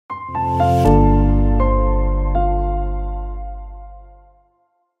Hey,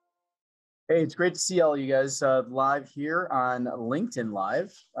 it's great to see all you guys live here on LinkedIn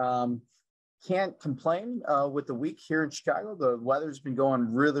Live. Can't complain with the week here in Chicago. The weather's been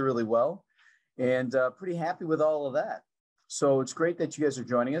going really, really well, and pretty happy with all of that. So it's great that you guys are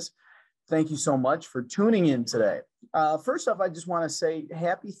joining us. Thank you so much for tuning in today. First off, I just want to say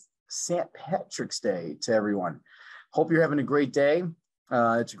happy St. Patrick's Day to everyone. Hope you're having a great day.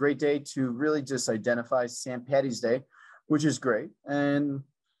 It's a great day to really just identify St. Patty's Day, which is great. And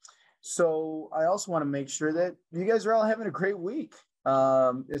so I also want to make sure that you guys are all having a great week.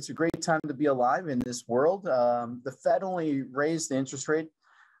 It's a great time to be alive in this world. The Fed only raised the interest rate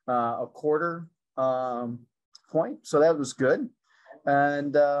a quarter point, so that was good.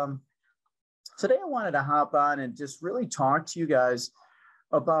 And today I wanted to hop on and just really talk to you guys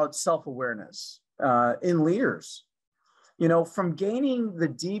about self-awareness in leaders. You know, from gaining the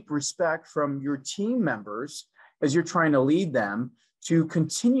deep respect from your team members as you're trying to lead them, to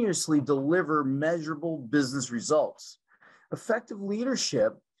continuously deliver measurable business results. Effective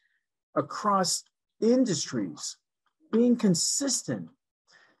leadership across industries, being consistent,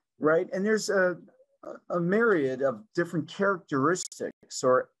 right? And there's a myriad of different characteristics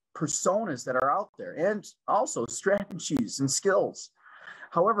or personas that are out there, and also strategies and skills.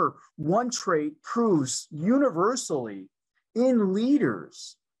 However, one trait proves universally in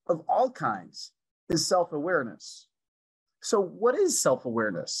leaders of all kinds is self-awareness. So what is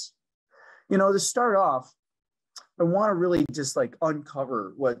self-awareness? You know, to start off, I want to really just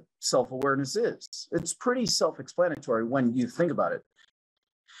uncover what self-awareness is. It's pretty self-explanatory when you think about it.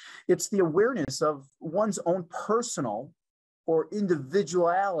 It's the awareness of one's own personal or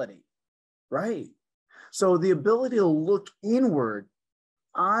individuality, right? So the ability to look inward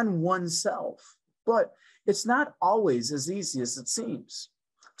on oneself, but it's not always as easy as it seems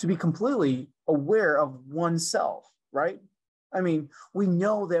to be completely aware of oneself, right? I mean, we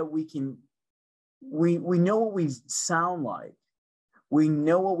know that we know what we sound like. We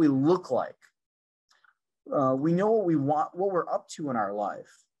know what we look like. We know what we want, what we're up to in our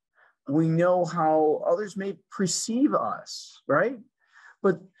life. We know how others may perceive us, right?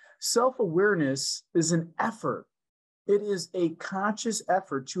 But self-awareness is an effort. It is a conscious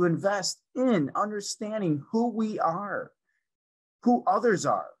effort to invest in understanding who we are, who others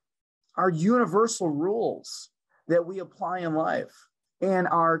are, our universal rules that we apply in life, and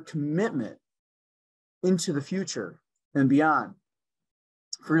our commitment into the future and beyond.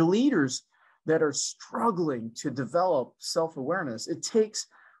 For leaders that are struggling to develop self-awareness, it takes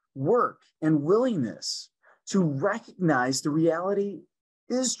work and willingness to recognize the reality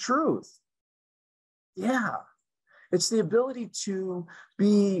is truth. Yeah, it's the ability to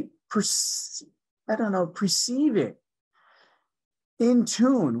be, perceiving, in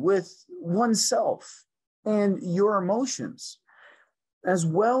tune with oneself and your emotions, as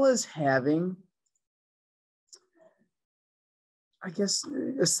well as having, I guess,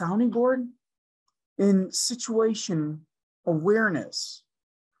 a sounding board in situation awareness.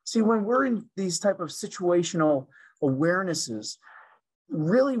 See, when we're in these type of situational awarenesses,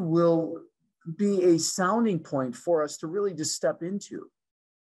 really will be a sounding point for us to really just step into.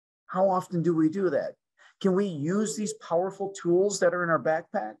 How often do we do that? Can we use these powerful tools that are in our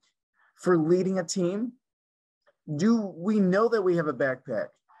backpack for leading a team? Do we know that we have a backpack?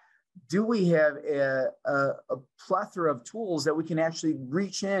 Do we have a plethora of tools that we can actually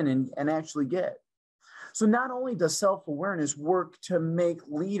reach in and actually get? So not only does self-awareness work to make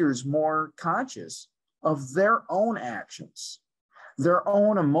leaders more conscious of their own actions, their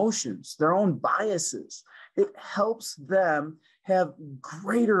own emotions, their own biases, it helps them have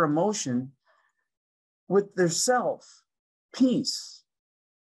greater emotion with their self, peace.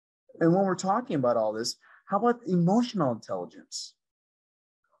 And when we're talking about all this, how about emotional intelligence?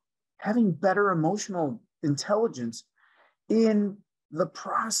 Having better emotional intelligence in the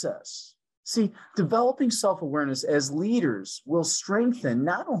process. See, developing self-awareness as leaders will strengthen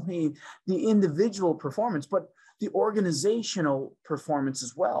not only the individual performance, but the organizational performance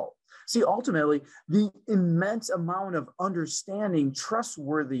as well. See, ultimately, the immense amount of understanding,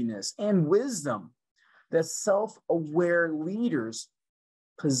 trustworthiness, and wisdom that self-aware leaders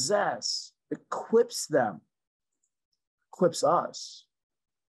possess equips us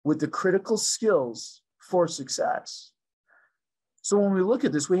with the critical skills for success. So when we look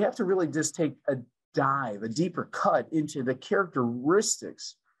at this, we have to really just take a dive, a deeper cut into the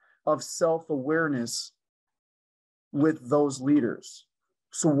characteristics of self-awareness with those leaders.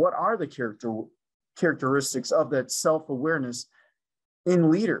 So what are the characteristics of that self-awareness in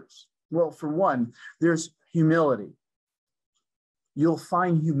leaders? Well, for one, there's humility. you'll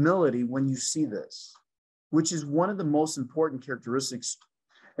find humility when you see this, which is one of the most important characteristics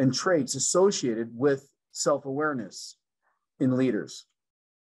and traits associated with self-awareness in leaders.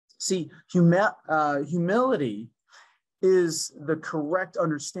 See, humility is the correct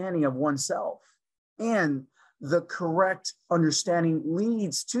understanding of oneself, and the correct understanding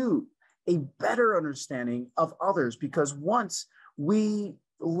leads to a better understanding of others, because once we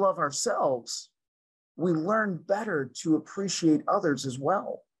love ourselves, we learn better to appreciate others as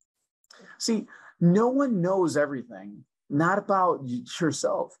well. See, no one knows everything, not about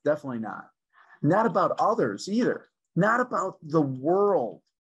yourself, definitely not about others either, not about the world,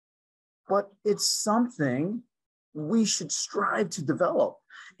 but it's something we should strive to develop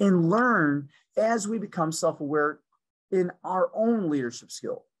and learn as we become self-aware in our own leadership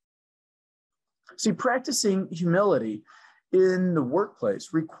skill. See, practicing humility in the workplace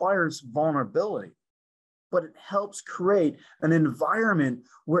requires vulnerability, but it helps create an environment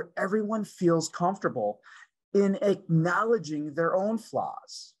where everyone feels comfortable in acknowledging their own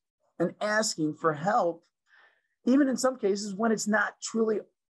flaws and asking for help, even in some cases when it's not truly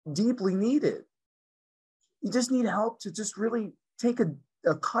deeply needed. You just need help to just really take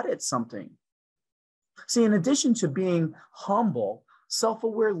a cut at something. See, in addition to being humble,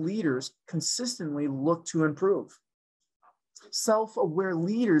 self-aware leaders consistently look to improve. Self-aware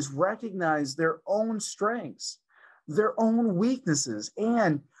leaders recognize their own strengths, their own weaknesses,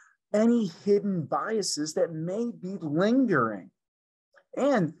 and any hidden biases that may be lingering.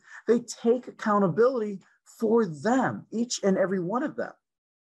 And they take accountability for them, each and every one of them.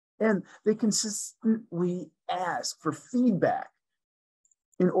 And they consistently ask for feedback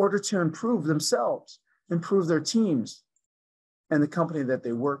in order to improve themselves, improve their teams, and the company that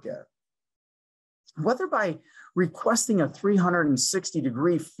they work at. Whether by requesting a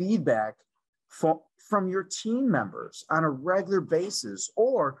 360-degree feedback from your team members on a regular basis,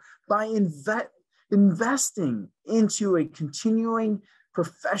 or by investing into a continuing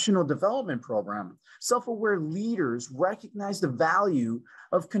professional development program, self-aware leaders recognize the value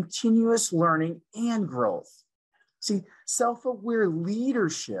of continuous learning and growth. See, self-aware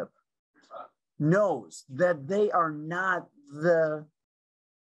leadership knows that they are not the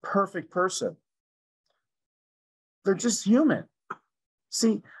perfect person. They're just human.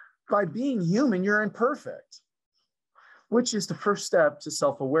 See, by being human, you're imperfect, which is the first step to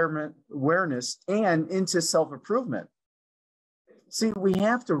self-awareness and into self-improvement. See, we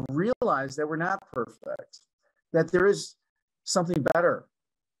have to realize that we're not perfect, that there is something better.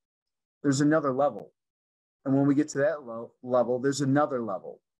 There's another level. And when we get to that level, there's another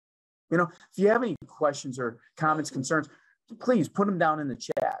level. You know, if you have any questions or comments, concerns, please put them down in the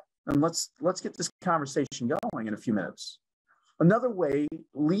chat. And let's get this conversation going in a few minutes. Another way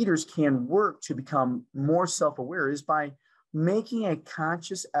leaders can work to become more self-aware is by making a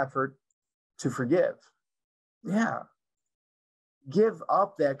conscious effort to forgive. Yeah. Give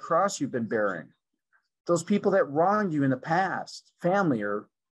up that cross you've been bearing. Those people that wronged you in the past, family or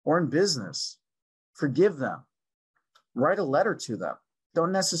in business, forgive them. Write a letter to them.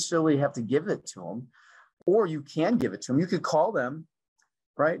 Don't necessarily have to give it to them, or you can give it to them. You could call them,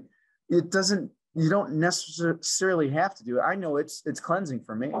 right? You don't necessarily have to do it. I know it's cleansing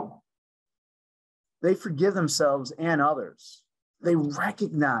for me. They forgive themselves and others. They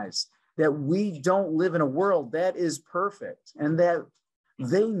recognize that we don't live in a world that is perfect, and that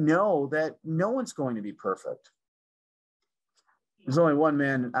they know that no one's going to be perfect. There's only one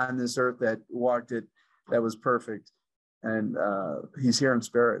man on this earth that walked it that was perfect, and he's here in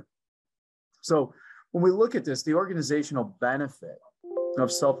spirit. So when we look at this, the organizational benefit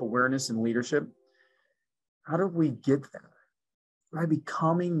of self-awareness and leadership, how do we get there? By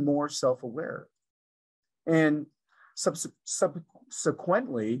becoming more self-aware. And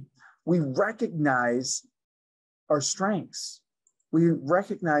subsequently, we recognize our strengths. We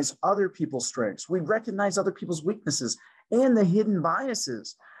recognize other people's strengths. We recognize other people's weaknesses and the hidden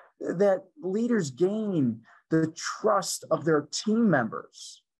biases that leaders gain the trust of their team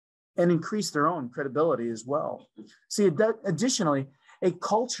members and increase their own credibility as well. See, additionally, a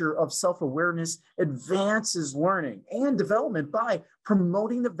culture of self-awareness advances learning and development by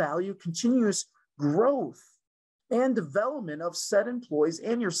promoting the value of continuous growth and development of said employees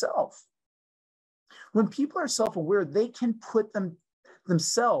and yourself. When people are self-aware, they can put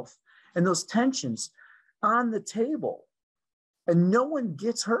themselves and those tensions on the table, and no one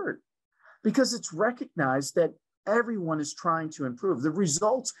gets hurt because it's recognized that everyone is trying to improve. The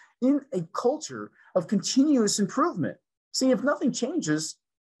results in a culture of continuous improvement. See, if nothing changes,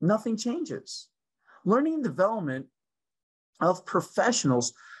 nothing changes. Learning and development of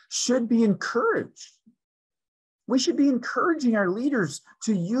professionals should be encouraged. We should be encouraging our leaders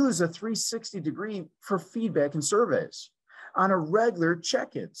to use a 360 degree for feedback and surveys on a regular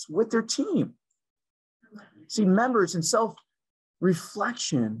check-ins with their team. See, members and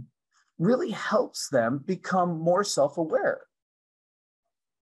self-reflection really helps them become more self-aware.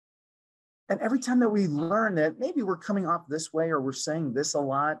 And every time that we learn that maybe we're coming off this way, or we're saying this a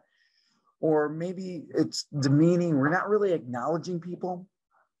lot, or maybe it's demeaning, we're not really acknowledging people,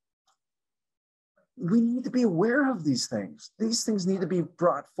 we need to be aware of these things. These things need to be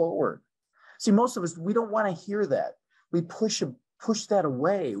brought forward. See, most of us, we don't want to hear that. We push that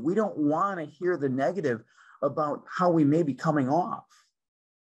away. We don't want to hear the negative about how we may be coming off.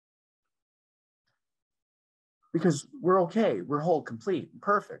 Because we're okay, we're whole, complete,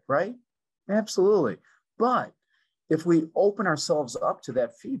 perfect, right? Absolutely. But if we open ourselves up to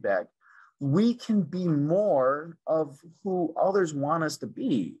that feedback, we can be more of who others want us to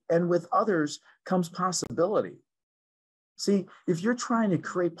be. And with others comes possibility. See, if you're trying to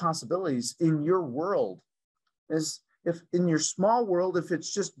create possibilities in your world, if in your small world, if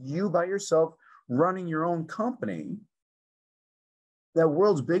it's just you by yourself running your own company, that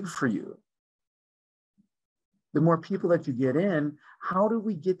world's big for you. The more people that you get in, how do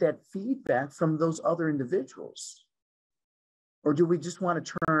we get that feedback from those other individuals? Or do we just want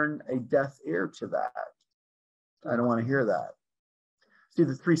to turn a deaf ear to that? I don't want to hear that. See,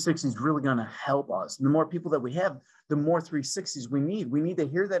 the 360 is really going to help us. And the more people that we have, the more 360s we need. We need to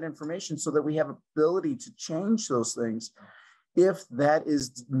hear that information so that we have ability to change those things if that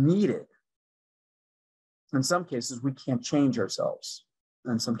is needed. In some cases, we can't change ourselves.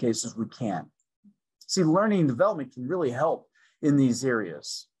 In some cases, we can. See, learning and development can really help in these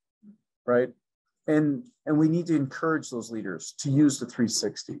areas, right? And we need to encourage those leaders to use the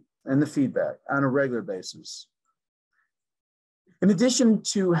 360 and the feedback on a regular basis. In addition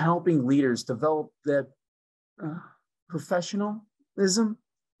to helping leaders develop that professionalism,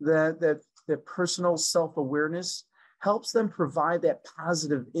 that personal self-awareness, helps them provide that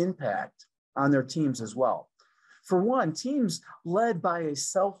positive impact on their teams as well. For one, teams led by a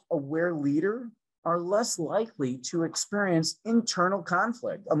self-aware leader are less likely to experience internal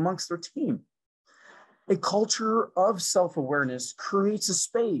conflict amongst their team. A culture of self-awareness creates a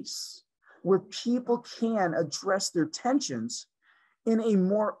space where people can address their tensions in a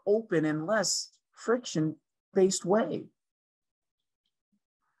more open and less friction-based way.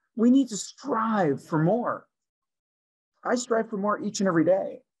 We need to strive for more. I strive for more each and every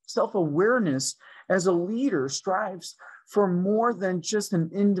day. Self-awareness as a leader strives for more than just an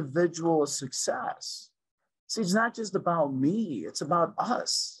individual success. See, it's not just about me, it's about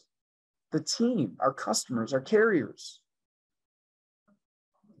us, the team, our customers, our carriers.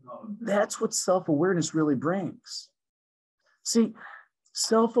 That's what self-awareness really brings. See,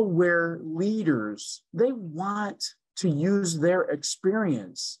 self-aware leaders, they want to use their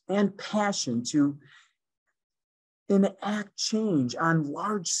experience and passion to enact change on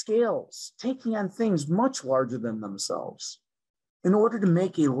large scales, taking on things much larger than themselves in order to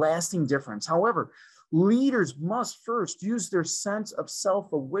make a lasting difference. However, leaders must first use their sense of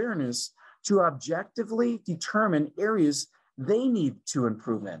self-awareness to objectively determine areas they need to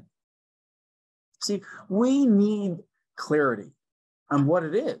improve in. See, we need clarity on what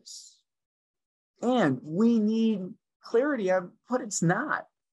it is, and we need clarity on what it's not.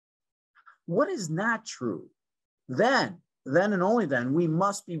 What is not true? Then and only then, we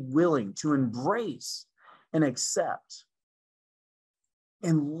must be willing to embrace and accept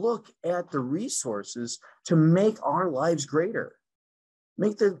and look at the resources to make our lives greater,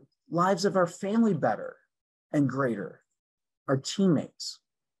 make the lives of our family better and greater, our teammates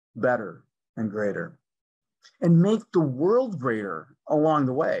better and greater, and make the world greater along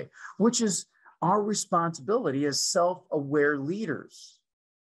the way, which is our responsibility as self-aware leaders.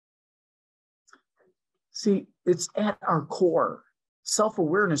 See, it's at our core.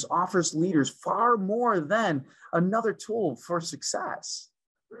 Self-awareness offers leaders far more than another tool for success.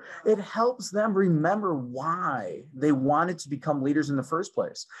 It helps them remember why they wanted to become leaders in the first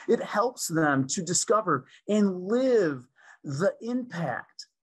place. It helps them to discover and live the impact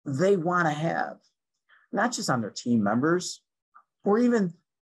they want to have, not just on their team members or even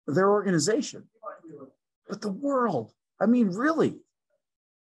their organization, but the world. I mean, really.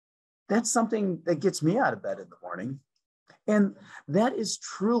 That's something that gets me out of bed in the morning. And that is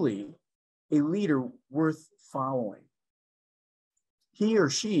truly a leader worth following. He or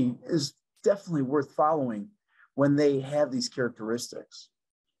she is definitely worth following when they have these characteristics.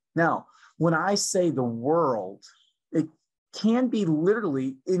 Now, when I say the world, it can be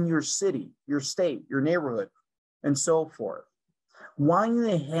literally in your city, your state, your neighborhood, and so forth. Wanting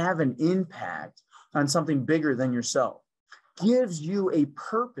to have an impact on something bigger than yourself, gives you a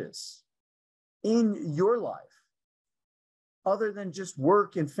purpose in your life other than just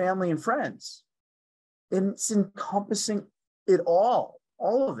work and family and friends. And it's encompassing it all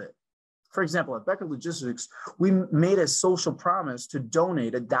of it. For example, at Becker Logistics, we made a social promise to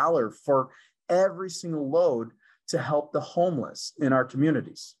donate $1 for every single load to help the homeless in our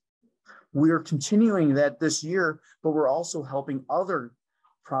communities. We are continuing that this year, but we're also helping other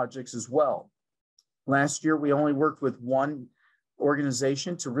projects as well. Last year, we only worked with one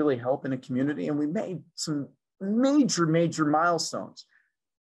organization to really help in a community, and we made some major milestones.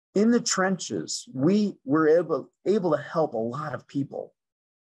 In the trenches, we were able to help a lot of people.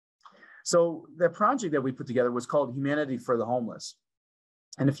 So the project that we put together was called Humanity for the Homeless.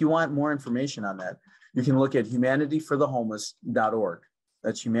 And if you want more information on that, you can look at humanityforthehomeless.org.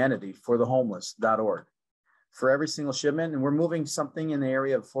 That's humanityforthehomeless.org. For every single shipment, and we're moving something in the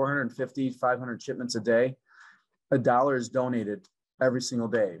area of 450, 500 shipments a day, $1 is donated every single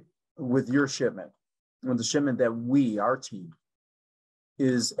day with your shipment, with the shipment that we, our team,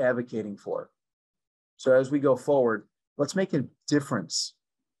 is advocating for. So as we go forward, let's make a difference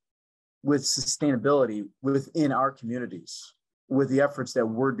with sustainability within our communities, with the efforts that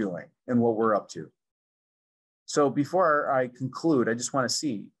we're doing and what we're up to. So before I conclude, I just want to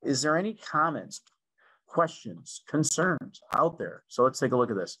see, is there any comments, questions, concerns out there? So let's take a look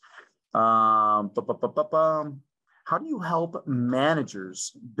at this. How do you help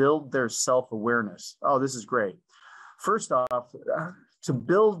managers build their self-awareness? Oh, this is great. First off, to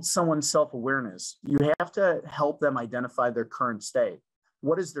build someone's self-awareness, you have to help them identify their current state.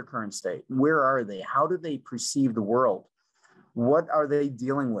 What is their current state? Where are they? How do they perceive the world? What are they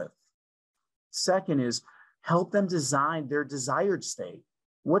dealing with? Second is help them design their desired state.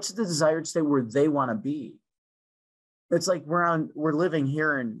 What's the desired state where they want to be? It's like we're living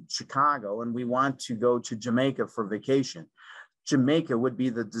here in Chicago and we want to go to Jamaica for vacation. Jamaica would be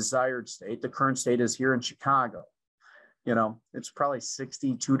the desired state. The current state is here in Chicago. You know, it's probably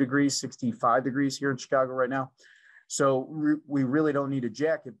 62 degrees, 65 degrees here in Chicago right now. So we really don't need a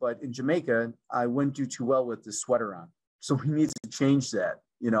jacket, but in Jamaica, I wouldn't do too well with the sweater on. So we need to change that.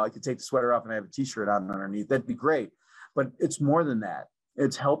 You know, I could take the sweater off and I have a t-shirt on underneath. That'd be great. But it's more than that.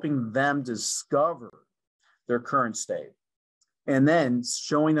 It's helping them discover their current state and then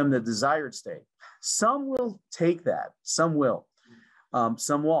showing them the desired state. Some will take that. Some will.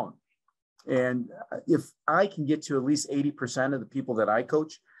 Some won't. And if I can get to at least 80% of the people that I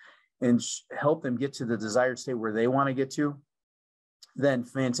coach and help them get to the desired state where they want to get to, then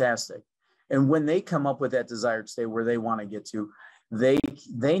fantastic. And when they come up with that desired state where they want to get to, they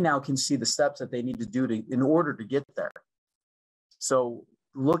now can see the steps that they need to do in order to get there. So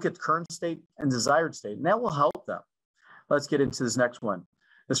look at current state and desired state, and that will help them. Let's get into this next one.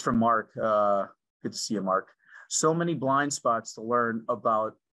 This is from Mark. Good to see you, Mark. So many blind spots to learn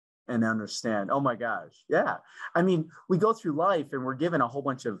about and understand. Oh my gosh. Yeah. I mean, we go through life and we're given a whole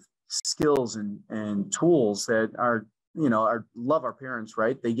bunch of skills and tools that are, you know, love our parents,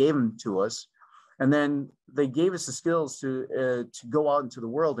 right? They gave them to us. And then they gave us the skills to go out into the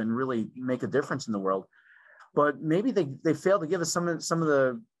world and really make a difference in the world. But maybe they failed to give us some of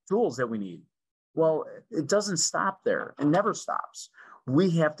the tools that we need. Well, it doesn't stop there. It never stops. We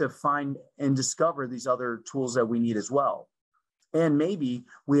have to find and discover these other tools that we need as well. And maybe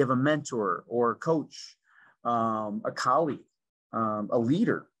we have a mentor or a coach, a colleague, a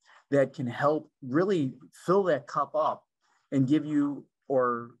leader that can help really fill that cup up and give you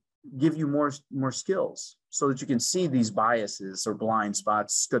more skills so that you can see these biases or blind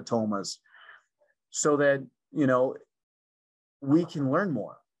spots, scotomas, so that, you know, we can learn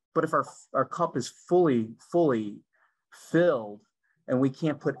more. But if our cup is fully filled and we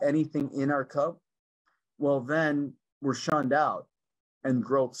can't put anything in our cup, well, then we're shunned out and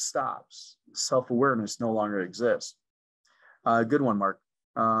growth stops. Self-awareness no longer exists. Good one, Mark.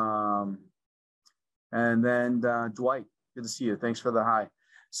 And then Dwight, good to see you. Thanks for the hi.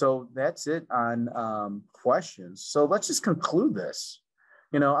 So that's it on questions. So let's just conclude this.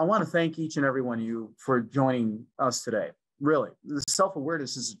 You know, I want to thank each and every one of you for joining us today. Really, the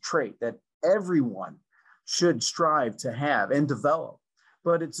self-awareness is a trait that everyone should strive to have and develop,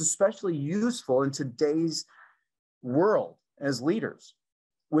 but it's especially useful in today's world as leaders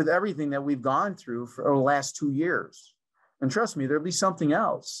with everything that we've gone through for the last 2 years. And trust me, there'll be something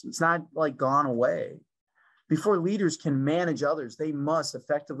else. It's not like gone away. Before leaders can manage others, they must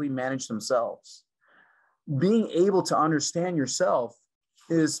effectively manage themselves. Being able to understand yourself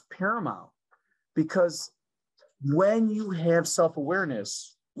is paramount, because when you have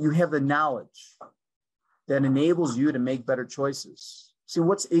self-awareness, you have the knowledge that enables you to make better choices. See,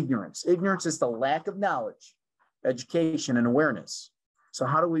 what's ignorance? Ignorance is the lack of knowledge, education, and awareness. So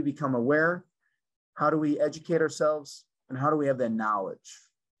how do we become aware? How do we educate ourselves? And how do we have that knowledge?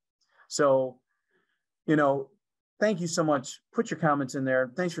 So, thank you so much. Put your comments in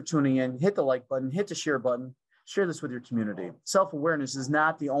there. Thanks for tuning in. Hit the like button, hit the share button. Share this with your community. Self-awareness is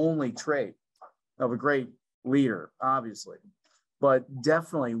not the only trait of a great leader, obviously, but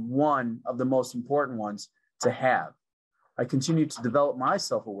definitely one of the most important ones to have. I continue to develop my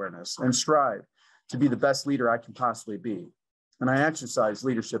self-awareness and strive to be the best leader I can possibly be. And I exercise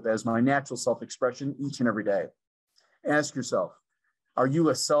leadership as my natural self-expression each and every day. Ask yourself, are you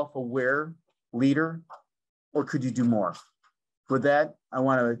a self-aware leader, or could you do more? With that, I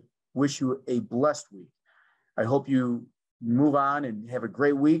want to wish you a blessed week. I hope you move on and have a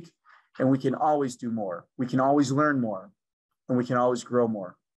great week, and we can always do more. We can always learn more, and we can always grow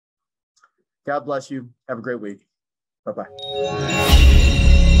more. God bless you. Have a great week. Bye-bye.